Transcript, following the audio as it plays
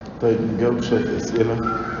طيب نجاوب شوية أسئلة.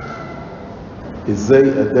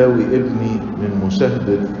 إزاي أداوي ابني من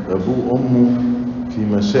مشاهدة أبوه وأمه في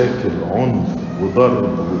مشاكل عنف وضرب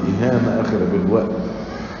وإهانة أغلب الوقت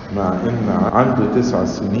مع إن عنده 9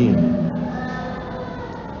 سنين؟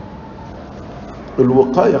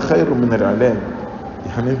 الوقاية خير من العلاج.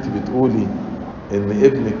 يعني أنت بتقولي إن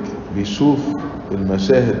ابنك بيشوف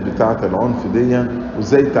المشاهد بتاعة العنف دي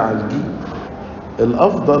وإزاي تعالجيه.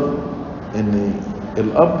 الأفضل إن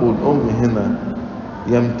الأب والأم هنا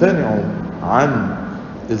يمتنعوا عن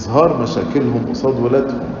إظهار مشاكلهم قصاد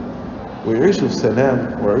ولادهم، ويعيشوا في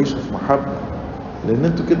سلام ويعيشوا في محبة، لأن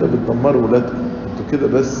انتوا كده بتدمروا ولادكم. انتوا كده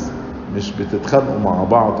بس مش بتتخانقوا مع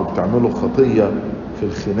بعض وبتعملوا خطية في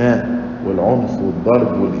الخناق والعنف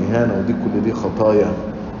والضرب والإهانة، ودي كل دي خطايا،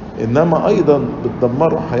 إنما أيضا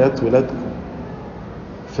بتدمروا حياة ولادكم.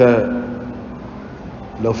 فلو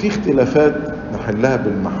في اختلافات نحلها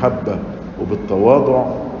بالمحبة وبالتواضع،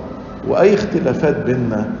 وأي اختلافات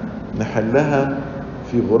بيننا نحلها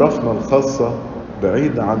في غرفنا الخاصة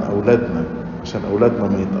بعيدة عن أولادنا، عشان أولادنا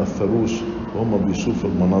ما يتأثروش وهم بيشوفوا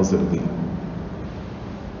المناظر دي.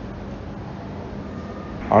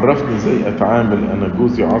 عرفني ازاي اتعامل، انا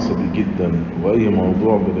جوزي عصبي جدا واي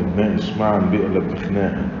موضوع بنتناقش معا بيقلب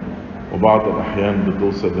بخناقه، وبعض الاحيان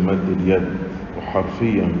بتوصل لمد اليد،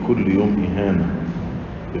 وحرفيا كل يوم اهانه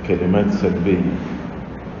بكلمات سلبيه.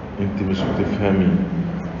 انت مش بتفهمي،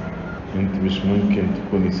 انت مش ممكن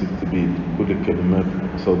تكوني ست بيت، كل الكلمات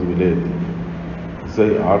قصاد ولادي.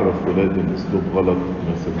 ازاي اعرف ولادي الاسلوب غلط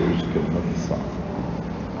ما يصدقوش الكلمات الصعبه؟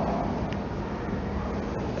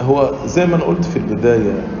 هو زي ما انا قلت في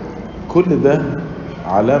البداية، كل ده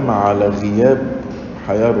علامة على غياب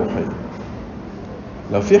حياة روحية.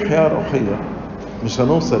 لو في حياة روحية مش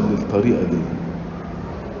هنوصل للطريقة دي.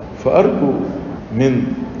 فأرجو من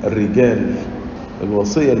الرجال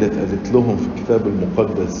الوصية اللي اتقالت لهم في الكتاب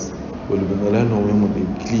المقدس واللي بنقولها لهم يوم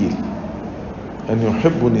الإكليل، أن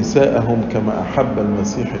يحبوا نساءهم كما أحب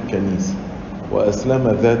المسيح الكنيسة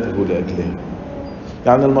وأسلم ذاته لأجلها.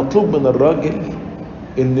 يعني المطلوب من الراجل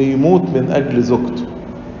إنه يموت من أجل زوجته.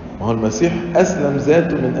 وهو المسيح أسلم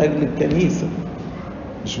ذاته من أجل الكنيسة.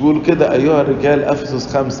 مش بيقول كده أيها الرجال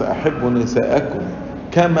أفسس 5 أحبوا نساءكم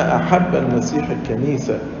كما أحب المسيح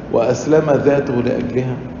الكنيسة وأسلم ذاته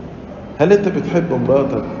لأجلها؟ هل أنت بتحب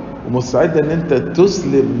مراتك ومستعد أن أنت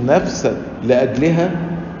تسلم نفسك لأجلها،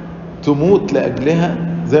 تموت لأجلها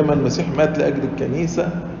زي ما المسيح مات لأجل الكنيسة،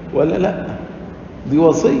 ولا لا؟ دي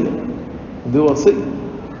وصية، دي وصية.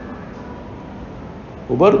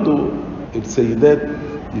 وبرضو السيدات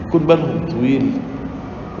يكون بالهم طويل،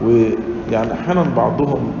 ويعني احيانا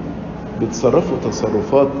بعضهم بيتصرفوا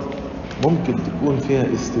تصرفات ممكن تكون فيها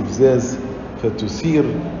استفزاز فتثير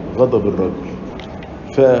غضب الرجل.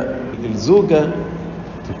 فالزوجة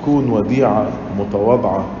تكون وديعة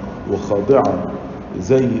متواضعة وخاضعة،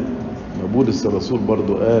 زي ما بولس الرسول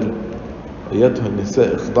برضو قال أيتها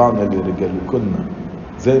النساء اخضعن لرجالكن،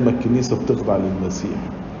 زي ما الكنيسة بتخضع للمسيح.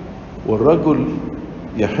 والرجل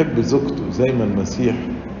يحب زوجته زي ما المسيح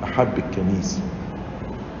أحب الكنيسة.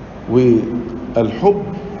 والحب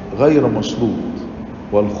غير مشروط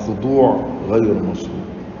والخضوع غير مشروط.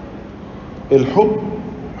 الحب،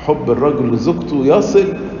 حب الرجل لزوجته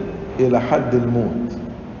يصل إلى حد الموت،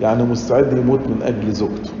 يعني مستعد يموت من أجل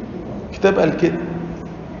زوجته. الكتاب قال كده.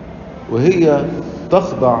 وهي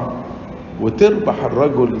تخضع وتربح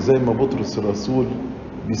الرجل زي ما بطرس الرسول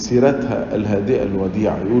بسيرتها الهادئة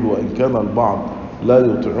الوديعة يقول وإن كان البعض لا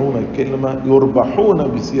يطيعون الكلمة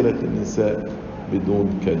يربحون بسيرة النساء بدون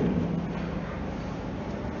كلمة.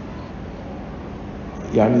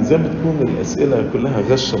 يعني زي ما تكون الأسئلة كلها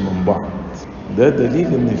غشة من بعض. ده دليل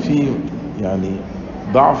ان في يعني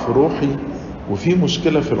ضعف روحي وفي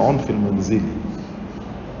مشكلة في العنف المنزلي.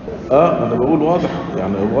 انا بقول واضح،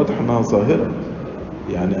 يعني واضح انها ظاهرة.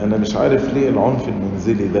 يعني انا مش عارف ليه العنف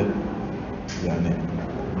المنزلي ده يعني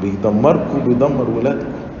بيدمركم وبيدمر ولادكم.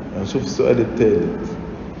 يعني شوف السؤال الثالث،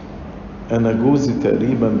 انا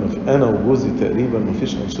وجوزي تقريبا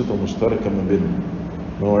مفيش انشطة مشتركة ما بيننا،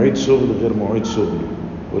 مواعيد شغل غير مواعيد شغل،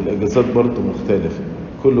 والاجازات برضه مختلفة،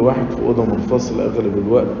 كل واحد في اوضه منفصله اغلب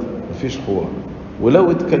الوقت، مفيش حوار،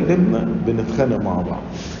 ولو اتكلمنا بنتخانق مع بعض.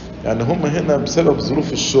 يعني هم هنا بسبب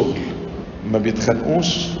ظروف الشغل ما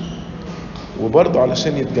بيتخانقوش، وبرضه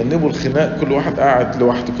علشان يتجنبوا الخناق كل واحد قاعد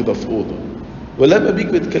لوحده كده في اوضه، ولما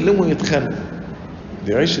بيجوا يتكلموا يتخانقوا.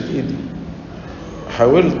 دي عيشة ايدي.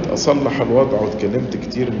 حاولت اصلح الوضع واتكلمت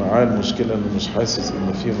كتير معاه. المشكله انه مش حاسس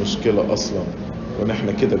ان في مشكله اصلا، وان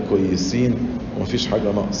احنا كده كويسين ومفيش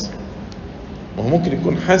حاجه ناقصه. وهو ممكن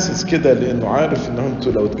يكون حاسس كده لانه عارف ان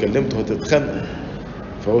انتوا لو اتكلمتوا هتتخانقوا،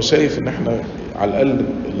 فهو شايف ان احنا على الأقل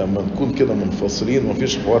لما نكون كده منفصلين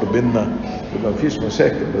ومفيش حوار بينا يبقى مفيش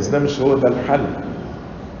مشاكل. بس ده مش هو ده الحل،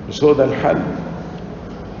 مش هو ده الحل.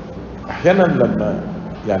 أحيانا لما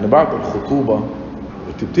يعني بعد الخطوبة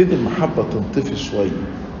بتبتدي المحبة تنطفي شوية،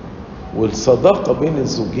 والصداقة بين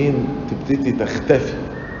الزوجين تبتدي تختفي.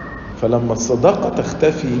 فلما الصداقة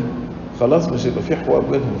تختفي خلاص مش هيبقى في حوار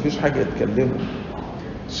بينهم، مفيش حاجة يتكلموا.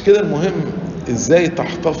 مش كده؟ المهم ازاي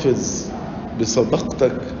تحتفظ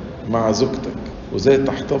بصداقتك مع زوجتك، وازاي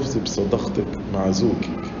تحتفظ بصداقتك مع زوجك،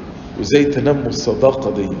 وازاي تنموا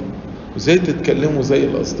الصداقة دي، وازاي تتكلموا زي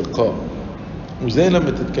الأصدقاء، وازاي لما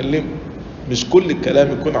تتكلموا مش كل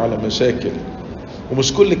الكلام يكون على مشاكل،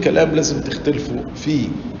 ومش كل الكلام لازم تختلفوا فيه.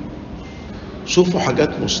 شوفوا حاجات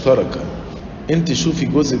مشتركة. انت شوفي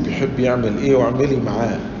جوزك بيحب يعمل ايه واعملي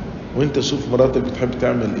معاه، وانت شوف مراتك بتحب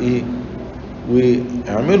تعمل ايه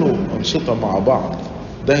واعملوا أنشطة مع بعض.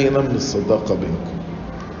 ده ينمي الصداقة بينكم.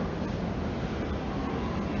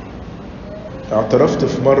 اعترفت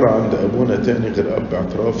في مرة عند أبونا تاني غير أب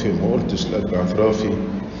اعترافي، ما قلتش لأب اعترافي،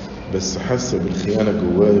 بس حاسة بالخيانة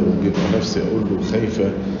جوايا، وبيبقى نفسي أقول له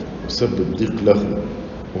خايفة وسبب ضيق له،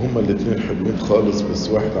 وهما الاتنين حلوين خالص، بس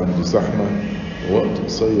واحد عنده زحمة ووقت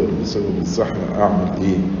قصير بسبب الزحمة. أعمل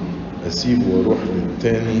إيه؟ أسيبه وأروح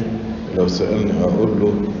للتاني؟ لو سألني أقول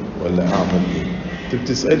له ولا أعمل إيه؟ أنت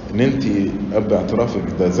بتسألي إن أنت أب اعترافك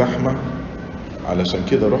ده زحمة، علشان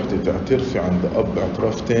كده رحت تعترفي عند أب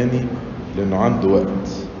اعتراف تاني لأنه عنده وقت.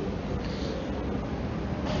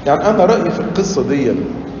 يعني أنا رأيي في القصة دي،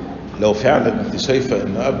 لو فعلا أنت شايفة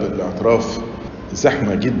إن أب الاعتراف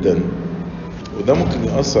زحمة جدا وده ممكن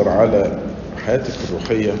يأثر على حياتك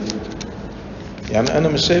الروحية، يعني أنا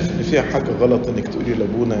مش شايف إن فيها حاجة غلط إنك تقولي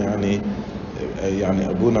لأبونا يعني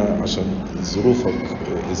أبونا عشان ظروفك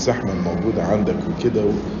الزحمة الموجودة عندك وكده،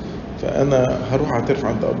 فأنا هروح أعترف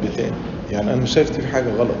عند أب تاني. يعني أنا مش شايف في حاجة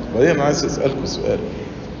غلط. بعدين أنا عايز أسألكم سؤال،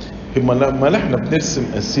 لما احنا بنرسم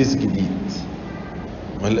قسيس جديد،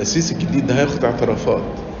 ما القسيس الجديد ده هياخد اعترافات،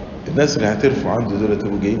 الناس اللي هيعترفوا عنده دول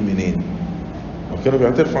هيبقوا جايين منين؟ ما كانوا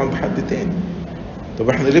بيعترفوا عند حد تاني. طب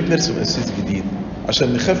احنا ليه بنرسم قسيس جديد؟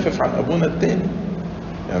 عشان نخفف عن أبونا التاني.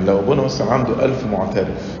 يعني لو أبونا مثلا عنده 1000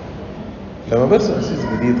 معترف، لما برسم قسيس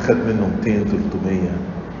جديد خد منه 200 300،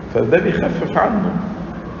 فده بيخفف عنه،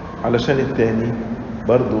 علشان التاني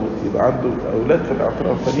برضو يبقى عنده أولاد في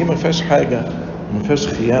الاعتراف. فدي ما فيهاش حاجة، ما فيهاش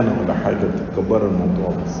خيانة ولا حاجة، بتتكبر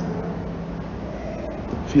الموضوع. بس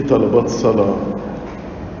في طلبات صلاة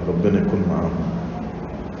ربنا يكون معاهم.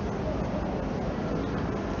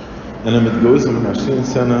 أنا متجوزة من 20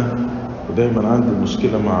 سنة ودايما عندي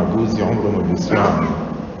مشكلة مع جوزي، عمره ما بيسمعني،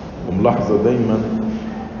 وملاحظة دايما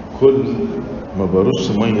كل ما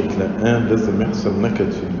برش مية لقان لازم يحصل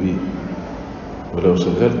نكد في البيت، ولو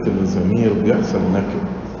شغلت مزامير بيحصل نكد،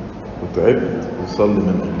 وتعبت وصلي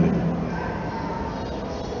من أجلها.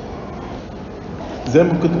 زي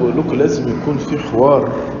ما كنت بقول لكم لازم يكون في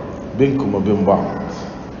حوار بينكم وبين بعض،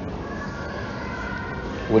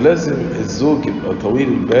 ولازم الزوج يبقى طويل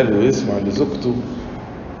البال ويسمع لزوجته،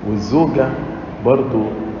 والزوجة برضو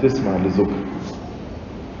تسمع لزوجها.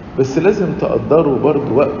 بس لازم تقدروا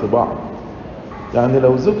برضو وقت بعض. يعني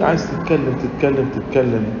لو زوج عايز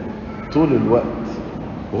تتكلم طول الوقت،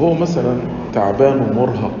 وهو مثلا تعبان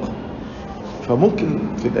ومرهق، فممكن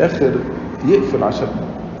في الآخر يقفل عشان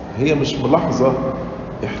هي مش ملاحظة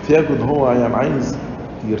احتياجه ان هو يعني عايز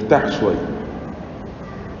يرتاح شوية.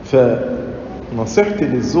 فنصيحتي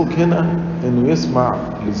للزوج هنا انه يسمع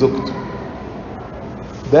لزوجته،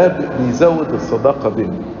 ده بيزود الصداقة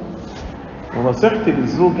بينه. ونصيحتي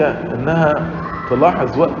للزوجة انها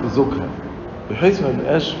تلاحظ وقت زوجها، بحيث ما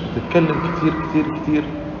يبقاش بتتكلم كتير،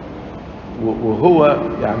 وهو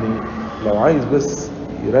يعني لو عايز بس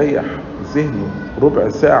يريح ذهنه ربع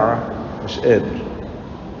ساعة مش قادر.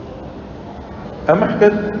 أما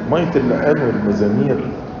حكاية مية اللقان والمزامير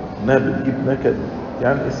إنها بتجيب نكد،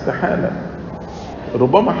 يعني استحالة.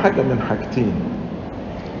 ربما حاجة من حاجتين،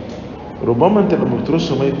 ربما أنت لما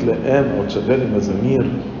بترش مية لقان أو تشغلي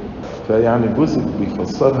مزامير، فيعني جوزك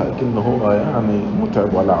بيفسرها أكن هو يعني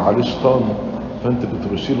متعب ولا عليه شيطان، فأنت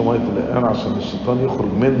بترشي له مية اللقان عشان الشيطان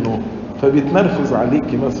يخرج منه، فبيتنرفز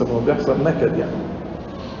عليكي مثلا وبيحصل نكد يعني.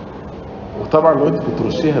 وطبعا لو أنت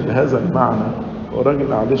بترشيها بهذا المعنى،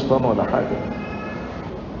 والراجل عليه شيطان ولا حاجة.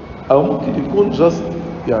 او ممكن يكون جاست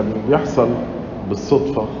يعني بيحصل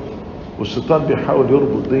بالصدفة، والشيطان بيحاول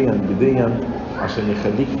يربط ديا بديا عشان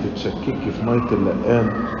يخليك تتشككي في مية اللقان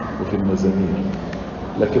وفي المزامير.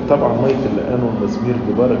 لكن طبعا مية اللقان والمزامير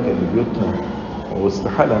دي بركة لبيوتنا،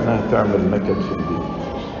 واستحالة انها تعمل نكد في البيت.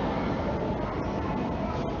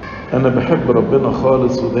 أنا بحب ربنا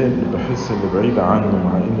خالص، ودايما بحس إني بعيد عنه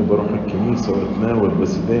مع إني بروح الكنيسة وأتناول،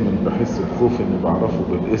 بس دايما بحس بخوف إني بعرفه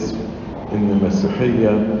بالاسم، إن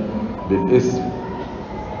المسيحية بالاسم.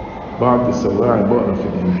 بعض سواعي بقرا في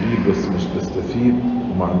الإنجيل بس مش بستفيد،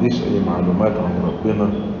 وما عنديش أي معلومات عن ربنا.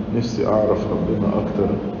 نفسي أعرف ربنا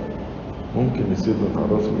أكتر. ممكن يسيبني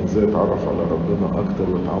تعرفني إزاي أتعرف على ربنا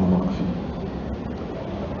أكتر وأتعمق فيه؟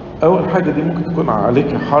 أول حاجة دي ممكن تكون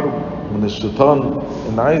عليك حرب من الشيطان،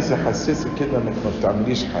 إن عايز يحسسك كده إنك ما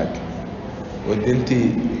بتعمليش حاجة، ودي أنت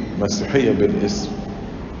مسيحية بالاسم.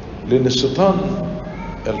 لأن الشيطان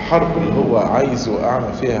الحرب اللي هو عايز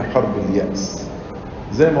يوقعنا فيها حرب اليأس،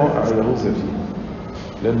 زي ما وقع يهوذا فيه.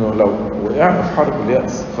 لأنه لو وقعنا في حرب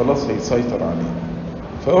اليأس خلاص هيسيطر علينا.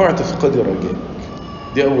 فاوعى تفقدي رجائك.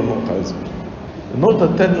 دي أول نقطة عايز أقولها. النقطة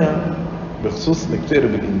الثانية بخصوص إنك تقري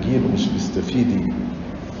بالإنجيل ومش بتستفيدي،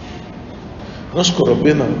 نشكر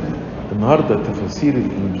ربنا النهاردة تفاسير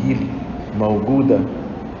الإنجيل موجودة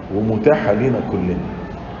ومتاحة لنا كلنا.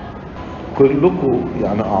 كلكم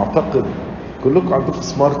يعني أعتقد كلكم عندكم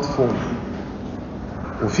سمارت فون،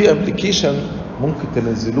 وفي ابليكيشن ممكن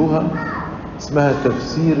تنزلوها اسمها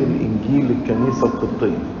تفسير الإنجيل للكنيسة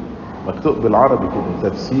القبطية، مكتوب بالعربي كده،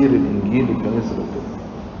 تفسير الإنجيل للكنيسة القبطية،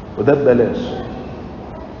 وده ببلاش.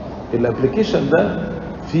 الابليكيشن ده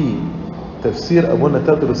فيه تفسير أبونا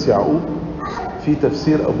تدرس يعقوب، في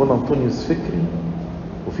تفسير أبونا أنطونيوس فكري،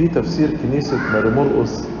 وفي تفسير كنيسة ماري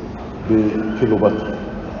مرقس بكيلوباترا.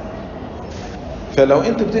 فلو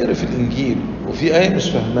انت بتقرأ في الإنجيل وفي آية مش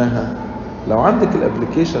فاهماها، لو عندك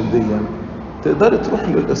الابليكيشن دي تقدر تروح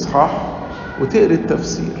للإصحاح وتقرأ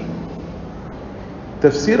التفسير.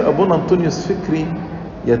 تفسير أبونا أنطونيوس فكري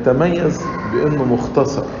يتميز بأنه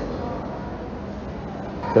مختصر،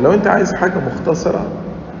 فلو انت عايز حاجة مختصرة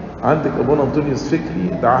عندك أبونا أنطونيوس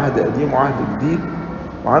فكري، ده عهد قديم وعهد جديد.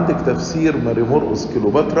 وعندك تفسير ماري مرقس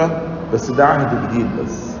كيلوباترا، بس ده عهد جديد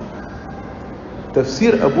بس.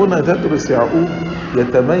 تفسير أبونا تدرس يعقوب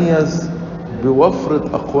يتميز بوفرة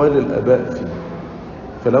أقوال الآباء فيه.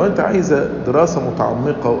 فلو أنت عايزة دراسة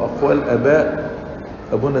متعمقة وأقوال آباء،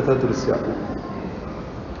 أبونا تدرس يعقوب.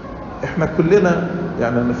 إحنا كلنا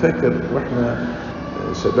يعني أنا فاكر وإحنا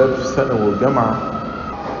شباب في ثانوي والجامعة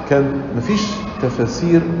كان مفيش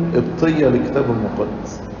تفاسير قبطية لكتاب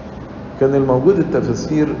المقدس. كان الموجود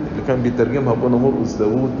التفاسير اللي كان بيترجمها أبونا مرقس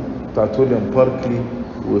داود بتاعت ويليام باركلي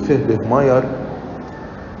وفهبه ماير.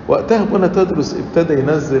 وقتها أبونا تدرس ابتدى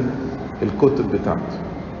ينزل الكتب بتاعته.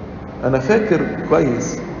 أنا فاكر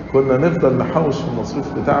كويس كنا نفضل نحوش في المصروف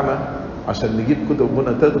بتاعنا عشان نجيب كتب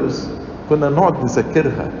أبونا تدرس، كنا نقعد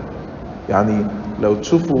نذاكرها. يعني لو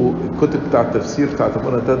تشوفوا الكتب بتاع التفسير بتاعت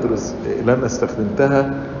أبونا تدرس اللي أنا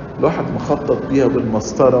استخدمتها، الواحد مخطط بيها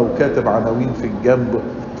بالمسطرة وكاتب عناوين في الجنب.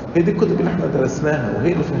 هي دي الكتب اللي احنا درسناها،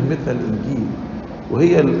 وهي اللي فهمتنا الإنجيل،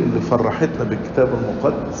 وهي اللي فرحتنا بالكتاب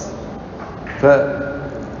المقدس.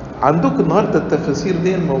 فعندكم النهاردة التفاسير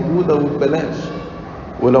دي موجودة وببلاش.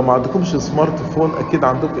 ولو ما عندكمش سمارت فون أكيد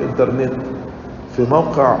عندكم إنترنت. في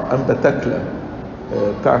موقع أنبتاكلا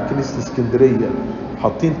بتاع كنيسة اسكندرية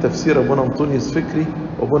حاطين تفسير أبونا أنطونيوس فكري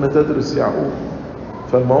وأبونا تدرس يعقوب،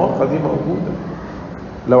 فالمواقع دي موجودة.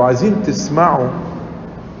 لو عايزين تسمعوا،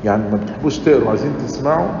 يعني ما بتحبوش تقروا، عايزين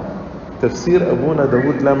تسمعوا، تفسير أبونا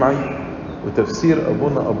داود لمعي وتفسير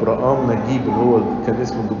أبونا أبراهام نجيب اللي هو كان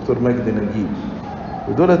اسمه الدكتور مجدي نجيب،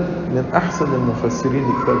 ودولت من أحسن المفسرين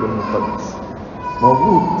للكتاب المقدس،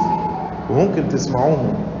 موجود وممكن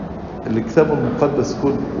تسمعوهم. الكتاب المقدس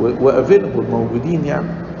كله وافيلبل موجودين يعني.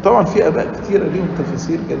 طبعا في آباء كتيرة ليهم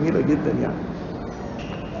تفاسير جميلة جدا يعني.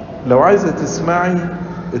 لو عايزة تسمعي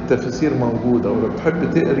التفاسير موجودة، ولو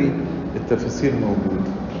بتحب تقري التفاسير موجودة.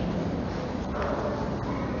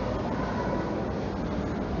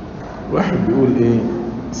 واحد بيقول ايه،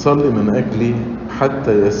 صلي من اجلي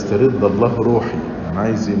حتى يسترد الله روحي، يعني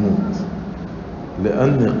عايز يموت،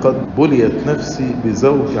 لاني قد بليت نفسي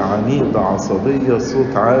بزوج عنيدة عصبية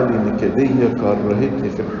صوت عالي نكدية كرهتني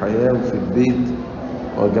في الحياة وفي البيت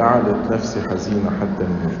وجعلت نفسي حزينة حتى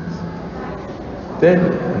الموت. تاني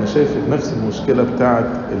انا شايف نفس المشكلة بتاعت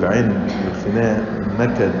العند والخناق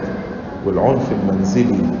والنكد والعنف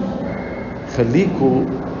المنزلي. خليكوا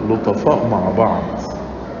لطفاء مع بعض،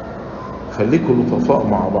 خليكوا لطفاء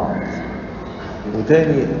مع بعض.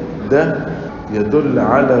 وتاني ده يدل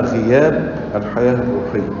على غياب الحياة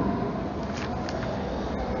الروحية.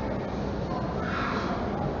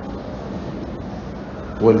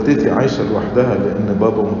 والدتي عايشة لوحدها لأن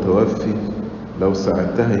بابا متوفي، لو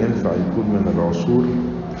ساعدتها ينفع يكون من العشور.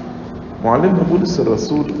 معلمنا بولس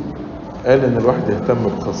الرسول قال إن الواحد يهتم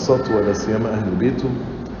بخاصته ولا سيما أهل بيته،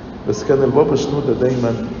 بس كان البابا شنودة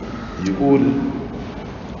دايما يقول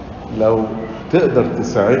لو تقدر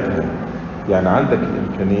تساعدها، يعني عندك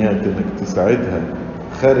الإمكانيات إنك تساعدها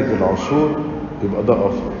خارج العشور، يبقى ده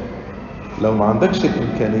أفضل. لو ما عندكش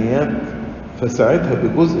الإمكانيات فساعدها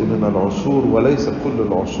بجزء من العشور وليس كل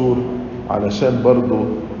العشور، علشان برضو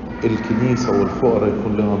الكنيسة والفقراء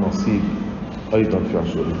يكون لها نصيب أيضا في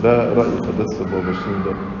عشور. ده رأي قداسة البابا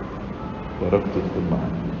شنودة، بركته تكون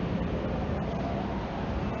معانا.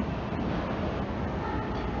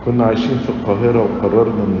 كنا عايشين في القاهرة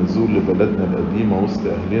وقررنا النزول لبلدنا القديمة وسط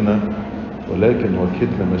أهلنا، ولكن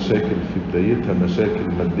واجهتنا مشاكل في بدايتها، مشاكل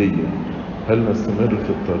مادية. هل نستمر في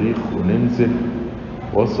الطريق وننزل؟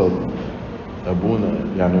 وصل أبونا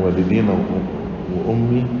يعني والدينا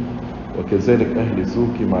وأمي وكذلك أهل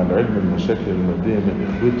زوجي، مع العلم المشاكل المادية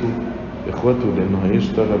من إخوته لأنه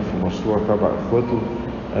هيشتغل في مشروع تبع إخوته،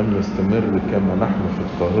 أم نستمر كما نحن في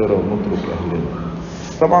القاهرة ونترك أهلنا؟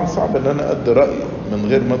 طبعا صعب ان انا ادي رأي من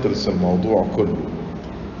غير ما ادرس الموضوع كله،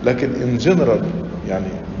 لكن ان جنرال يعني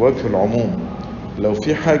بوجه العموم لو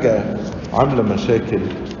في حاجة عاملة مشاكل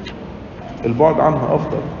البعد عنها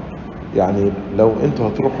افضل. يعني لو انتوا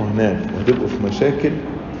هتروحوا هناك وهتبقوا في مشاكل،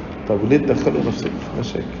 طب ليه تدخلوا نفسكم في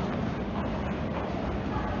مشاكل؟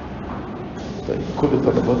 طيب كل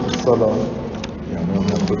طلبات الصلاة يعني انا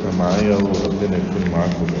هاخدها معايا، وربنا يكون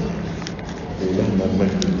معاكم. إلهنا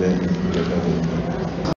المجد الدائم إلى الأبد.